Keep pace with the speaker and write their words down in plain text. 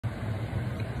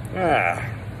Ah,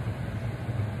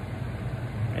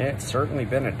 it's certainly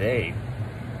been a day.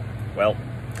 Well,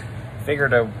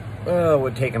 figured I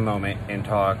would take a moment and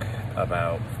talk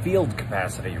about field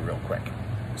capacity real quick.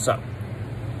 So,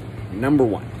 number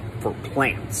one, for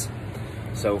plants.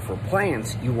 So for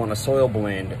plants, you want a soil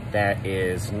blend that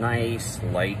is nice,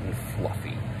 light, and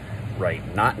fluffy, right?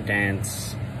 Not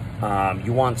dense.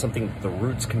 You want something that the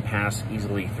roots can pass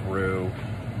easily through.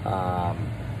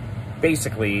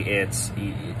 Basically, it's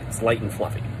light and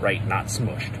fluffy, right? Not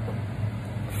smushed.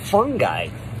 Fungi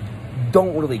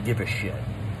don't really give a shit,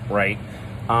 right?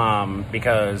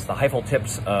 Because the hyphal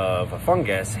tips of a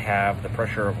fungus have the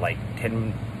pressure of like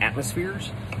 10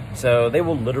 atmospheres, so they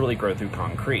will literally grow through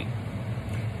concrete.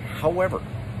 However,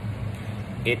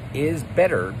 it is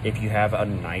better if you have a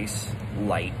nice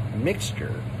light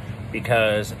mixture,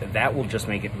 because that will just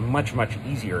make it much, much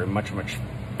easier and much, much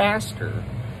faster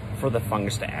for the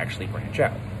fungus to actually branch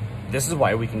out. This is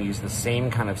why we can use the same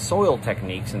kind of soil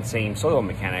techniques and same soil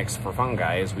mechanics for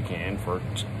fungi as we can for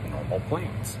normal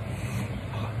plants.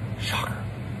 Shocker.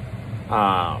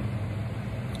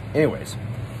 Anyways,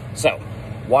 so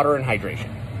water and hydration.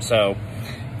 So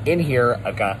in here,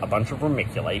 I've got a bunch of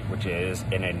vermiculite, which is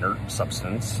an inert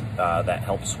substance that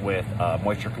helps with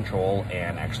moisture control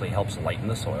and actually helps lighten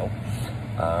the soil.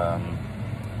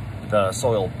 The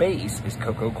soil base is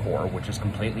cocoa coir, which is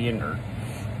completely inert.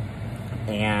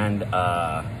 And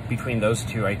between those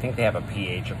two, I think they have a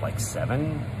pH of like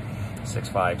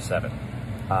 6.5, 7.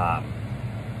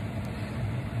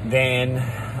 Then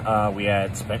we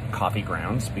add spent coffee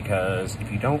grounds, because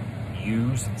if you don't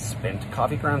use spent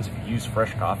coffee grounds, if you use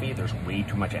fresh coffee, there's way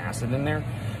too much acid in there,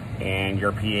 and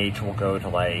your pH will go to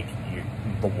like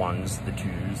the 1s, the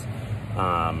 2s.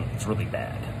 It's really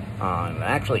bad. It'll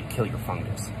actually kill your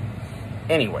fungus.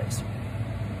 Anyways,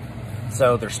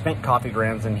 so there's spent coffee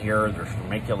grounds in here, there's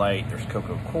vermiculite, there's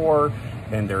cocoa coir,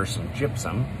 then there's some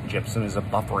gypsum. Gypsum is a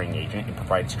buffering agent. It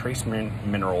provides trace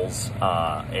minerals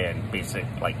and basic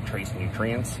like trace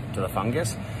nutrients to the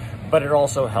fungus, but it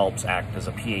also helps act as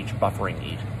a pH buffering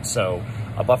agent. So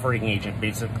a buffering agent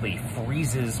basically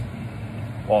freezes,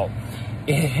 well,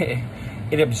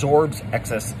 it absorbs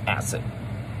excess acid,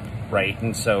 right?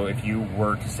 And so if you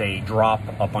were to say drop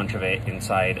a bunch of it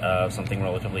inside of something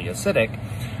relatively acidic,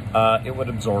 it would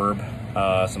absorb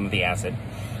some of the acid,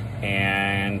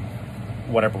 and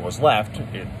whatever was left,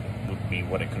 it would be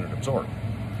what it couldn't absorb.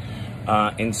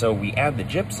 And so we add the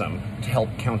gypsum to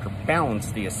help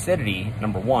counterbalance the acidity,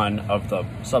 number one, of the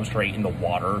substrate in the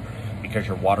water, because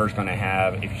your water is going to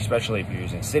have, especially if you're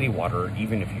using city water,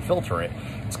 even if you filter it,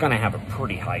 it's going to have a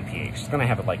pretty high pH. It's going to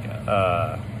have like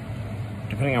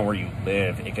depending on where you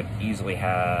live, it could easily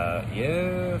have,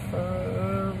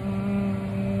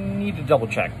 need to double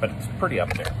check, but it's pretty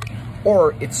up there.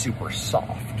 Or it's super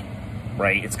soft,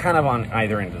 right? It's kind of on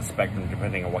either end of the spectrum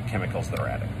depending on what chemicals they're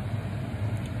adding.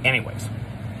 Anyways,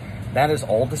 that is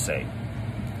all to say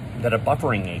that a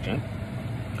buffering agent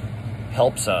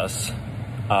helps us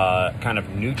kind of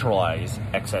neutralize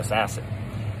excess acid.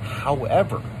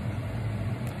 However,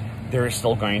 there is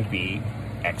still going to be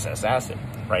excess acid,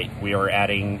 right? We are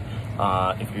adding,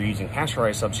 if you're using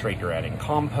pasteurized substrate, you're adding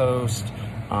compost,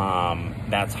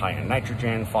 that's high in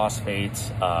nitrogen,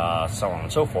 phosphates, so on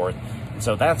and so forth. And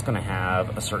so that's going to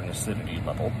have a certain acidity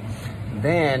level.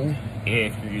 Then,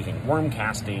 if you're using worm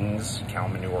castings, cow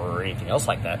manure, or anything else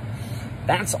like that,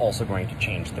 that's also going to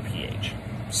change the pH.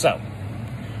 So,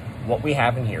 what we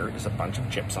have in here is a bunch of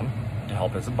gypsum to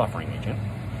help as a buffering agent.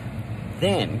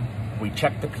 Then, we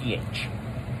check the pH,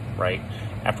 right?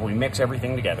 After we mix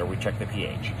everything together, we check the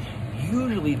pH.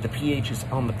 Usually the pH is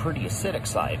on the pretty acidic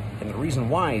side, and the reason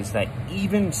why is that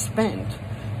even spent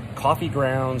coffee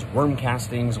grounds, worm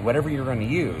castings, whatever you're going to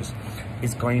use,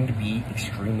 is going to be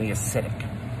extremely acidic,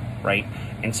 right?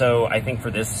 And so I think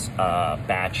for this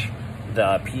batch,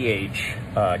 the pH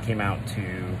came out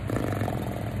to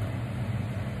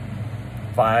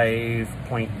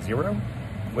 5.0,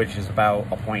 which is about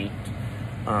a point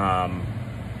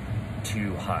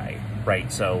too high,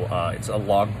 right? So it's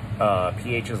a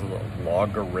pH is a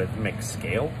logarithmic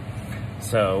scale.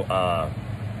 So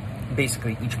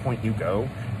basically each point you go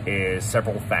is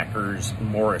several factors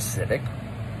more acidic,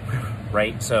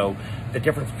 right? So the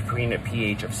difference between a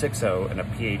pH of 6.0 and a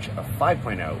pH of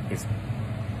 5.0 is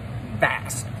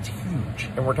vast. It's huge.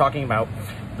 And we're talking about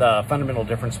the fundamental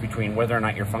difference between whether or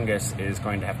not your fungus is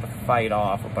going to have to fight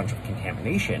off a bunch of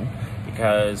contamination,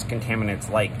 because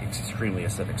contaminants like extremely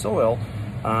acidic soil,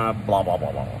 blah, blah, blah,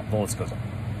 blah, blah. The list goes on.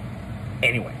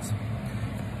 Anyways,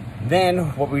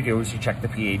 then what we do is you check the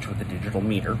pH with a digital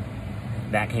meter.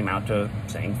 That came out to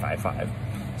saying 5.5.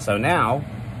 So now,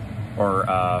 or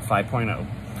 5.0.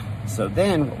 So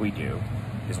then what we do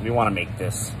is we want to make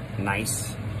this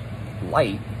nice,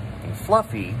 light, and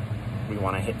fluffy. We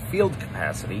want to hit field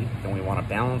capacity, and we want to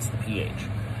balance the pH.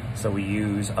 So we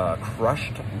use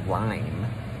crushed lime,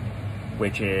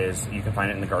 which is, you can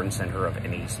find it in the garden center of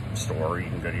any store. You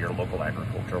can go to your local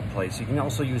agricultural place. You can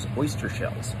also use oyster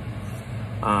shells.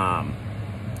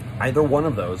 Either one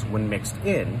of those, when mixed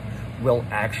in, will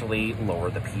actually lower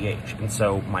the pH. And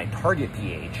so my target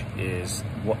pH is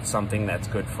something that's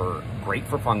great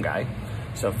for fungi.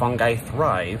 So fungi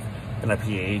thrive in a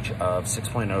pH of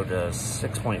 6.0 to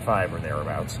 6.5 or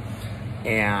thereabouts.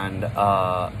 And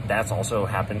that also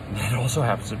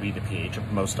happens to be the pH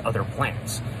of most other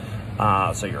plants.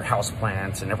 So your house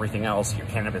plants and everything else, your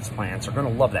cannabis plants are going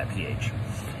to love that pH.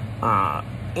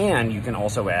 And you can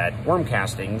also add worm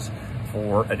castings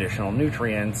for additional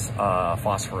nutrients,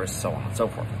 phosphorus, so on and so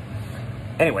forth.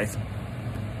 Anyways,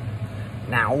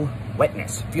 now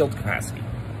wetness, field capacity.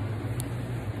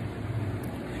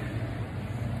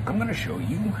 I'm going to show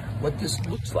you what this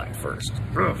looks like first.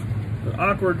 Ugh,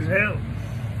 awkward as hell.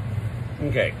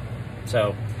 Okay,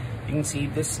 so you can see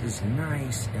this is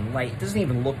nice and light. It doesn't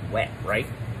even look wet, right?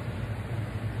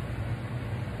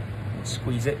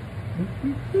 Squeeze it.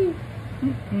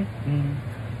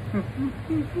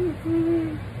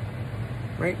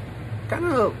 Right? Kind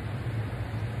of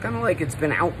like it's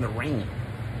been out in the rain,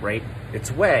 right?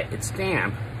 It's wet, it's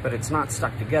damp, but it's not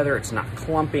stuck together, it's not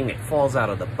clumping, it falls out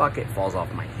of the bucket, falls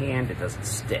off my hand, it doesn't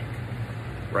stick,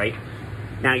 right?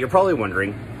 Now you're probably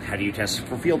wondering, how do you test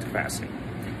for field capacity?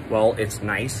 Well, it's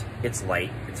nice, it's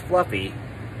light, it's fluffy,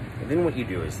 and then what you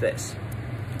do is this.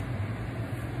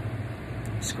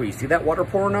 Squeeze, see that water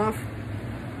pouring off?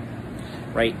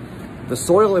 Right? The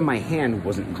soil in my hand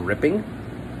wasn't dripping.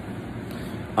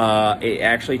 It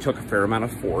actually took a fair amount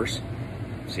of force,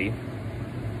 see?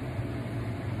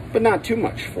 But not too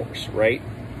much force, right?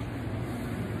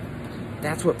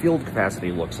 That's what field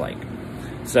capacity looks like.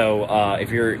 So if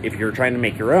you're trying to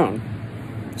make your own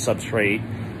substrate,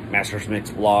 master's mix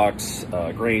blocks,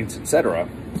 grains, etc.,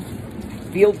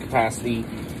 field capacity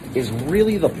is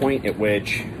really the point at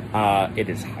which it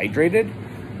is hydrated,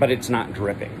 but it's not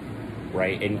dripping,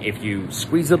 right? And if you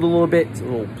squeeze it a little bit,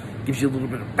 it gives you a little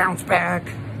bit of bounce back,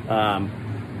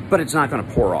 but it's not going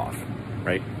to pour off,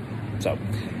 right? So,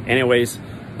 anyways,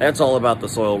 that's all about the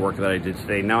soil work that I did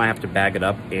today. Now I have to bag it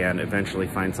up and eventually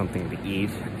find something to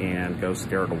eat and go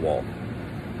stare at a wall.